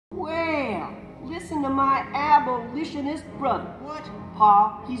listen to my abolitionist brother. What?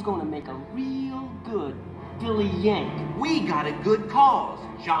 Pa, he's gonna make a real good Philly Yank. We got a good cause,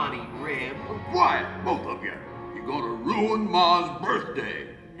 Johnny Reb. Quiet, both of you. You're gonna ruin Ma's birthday.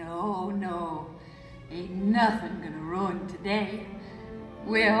 No. Ain't nothing gonna ruin today.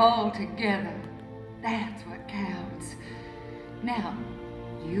 We're all together. That's what counts. Now,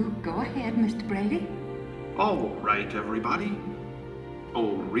 you go ahead, Mr. Brady. All right, everybody.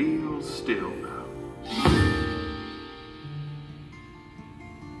 Oh, real still now.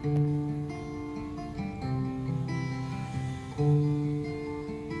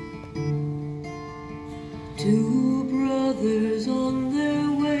 Two brothers on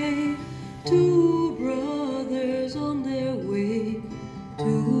their way, two brothers on their way,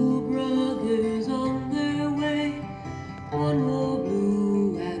 two brothers on their way, one wore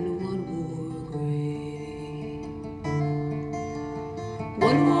blue and one wore gray.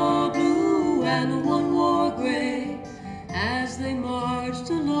 One wore blue and one wore gray, as they marched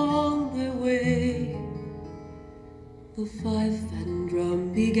along their way. The fife and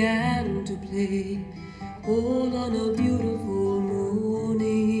drum began to play, all on a beautiful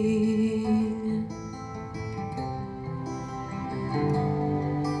morning.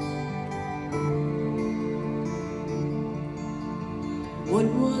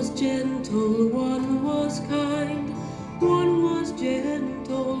 One was gentle, one was kind, one was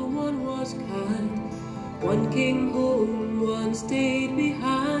gentle, one was kind. One came home, one stayed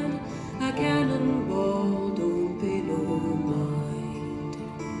behind, a cannonball don't pay no mind.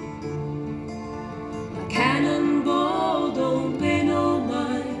 Cannonball don't pay no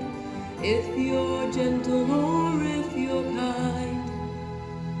mind, if you're gentle or if you're kind.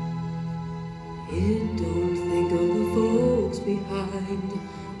 It don't think of the folks behind,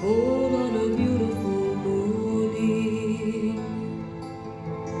 all on a beautiful morning,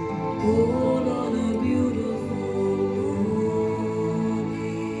 all on a beautiful morning.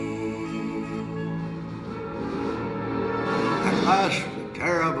 At last, the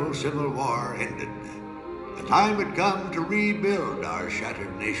terrible Civil War ended. The time had come to rebuild our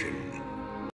shattered nation.